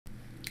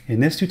In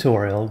this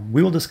tutorial,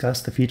 we will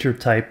discuss the feature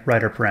type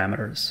writer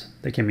parameters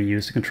that can be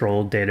used to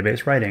control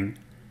database writing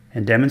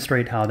and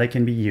demonstrate how they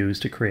can be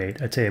used to create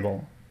a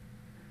table.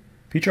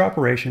 Feature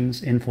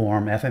operations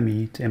inform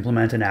FME to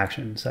implement an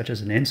action such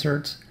as an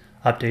insert,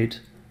 update,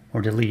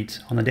 or delete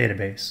on the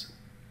database.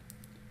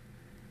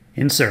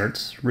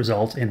 Inserts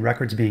result in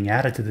records being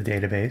added to the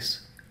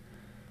database.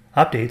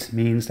 Updates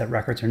means that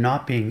records are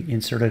not being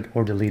inserted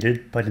or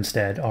deleted, but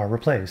instead are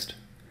replaced.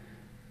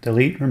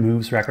 Delete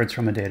removes records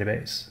from a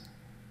database.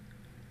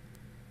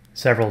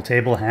 Several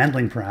table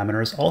handling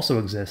parameters also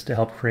exist to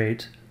help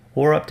create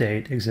or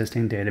update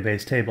existing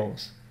database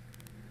tables.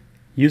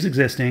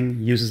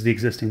 UseExisting uses the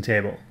existing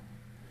table.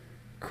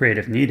 Create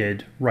if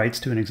needed writes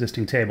to an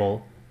existing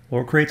table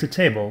or creates a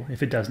table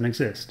if it doesn't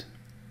exist.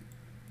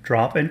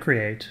 Drop and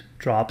create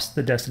drops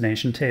the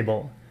destination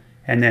table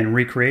and then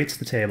recreates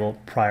the table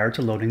prior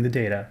to loading the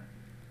data.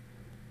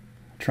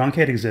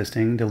 Truncate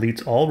existing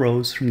deletes all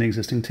rows from the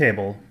existing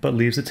table but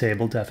leaves the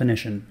table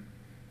definition.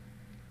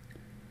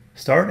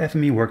 Start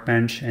FME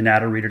Workbench and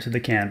add a reader to the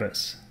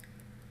canvas.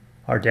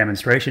 Our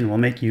demonstration will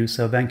make use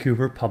of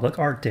Vancouver public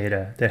art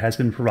data that has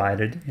been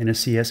provided in a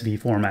CSV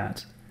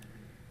format.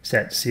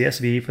 Set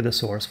CSV for the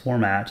source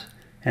format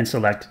and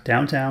select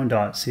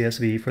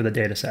downtown.csv for the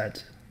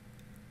dataset.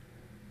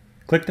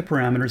 Click the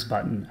Parameters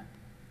button.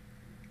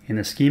 In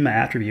the Schema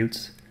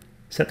attributes,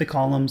 set the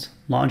columns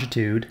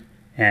longitude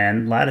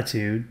and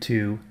latitude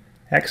to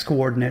X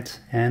coordinate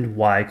and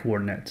Y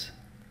coordinate.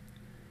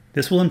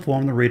 This will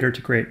inform the reader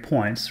to create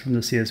points from the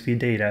CSV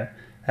data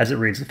as it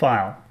reads the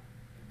file.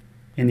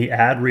 In the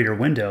Add Reader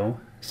window,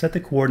 set the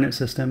coordinate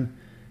system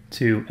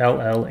to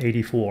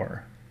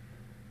LL84.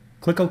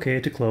 Click OK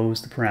to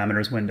close the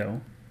Parameters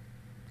window.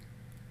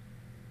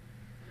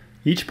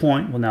 Each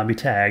point will now be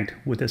tagged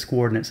with this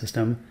coordinate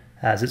system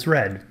as it's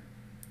read.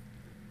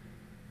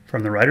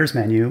 From the Writers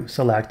menu,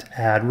 select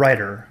Add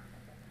Writer.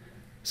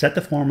 Set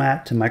the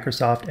format to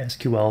Microsoft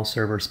SQL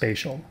Server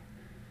Spatial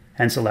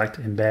and select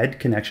Embed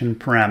Connection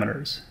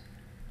Parameters.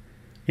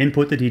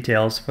 Input the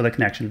details for the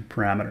connection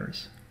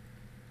parameters.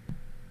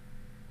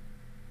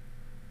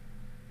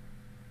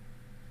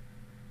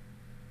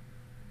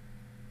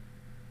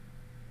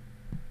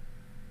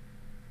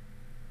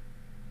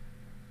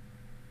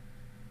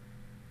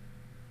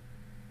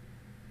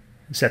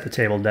 Set the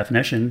table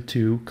definition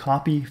to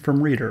Copy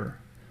from Reader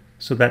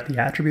so that the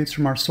attributes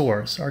from our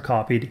source are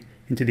copied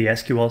into the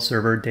SQL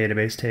Server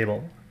database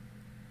table.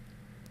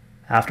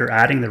 After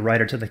adding the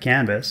writer to the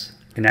canvas,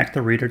 connect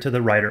the reader to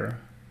the writer.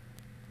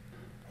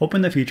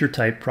 Open the feature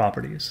type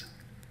properties.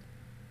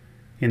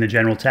 In the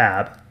General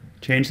tab,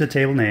 change the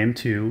table name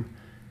to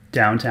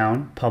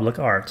Downtown Public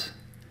Art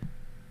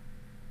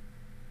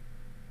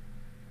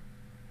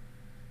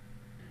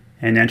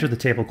and enter the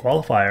table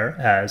qualifier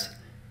as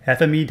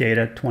FME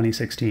Data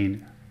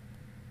 2016.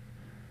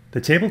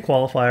 The table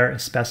qualifier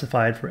is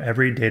specified for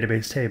every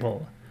database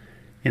table.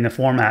 In the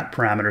Format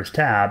Parameters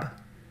tab,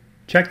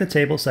 check the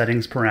Table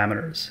Settings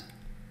parameters.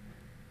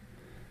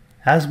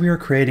 As we are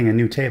creating a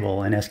new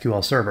table in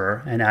SQL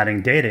Server and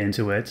adding data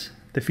into it,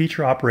 the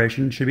feature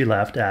operation should be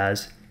left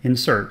as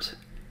Insert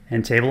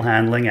and table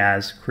handling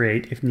as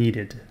Create if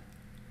needed.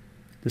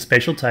 The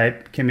spatial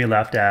type can be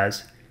left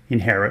as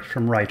Inherit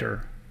from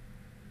Writer.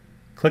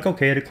 Click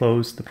OK to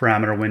close the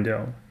parameter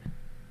window.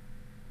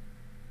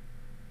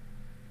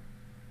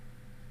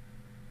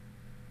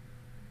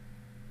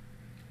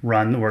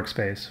 Run the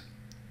workspace.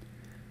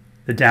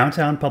 The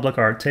Downtown Public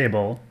Art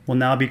table will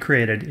now be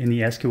created in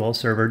the SQL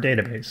Server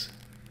database.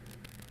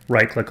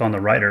 Right-click on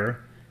the writer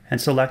and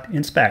select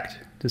Inspect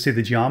to see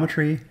the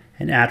geometry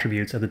and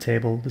attributes of the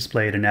table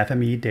displayed in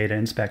FME Data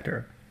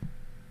Inspector.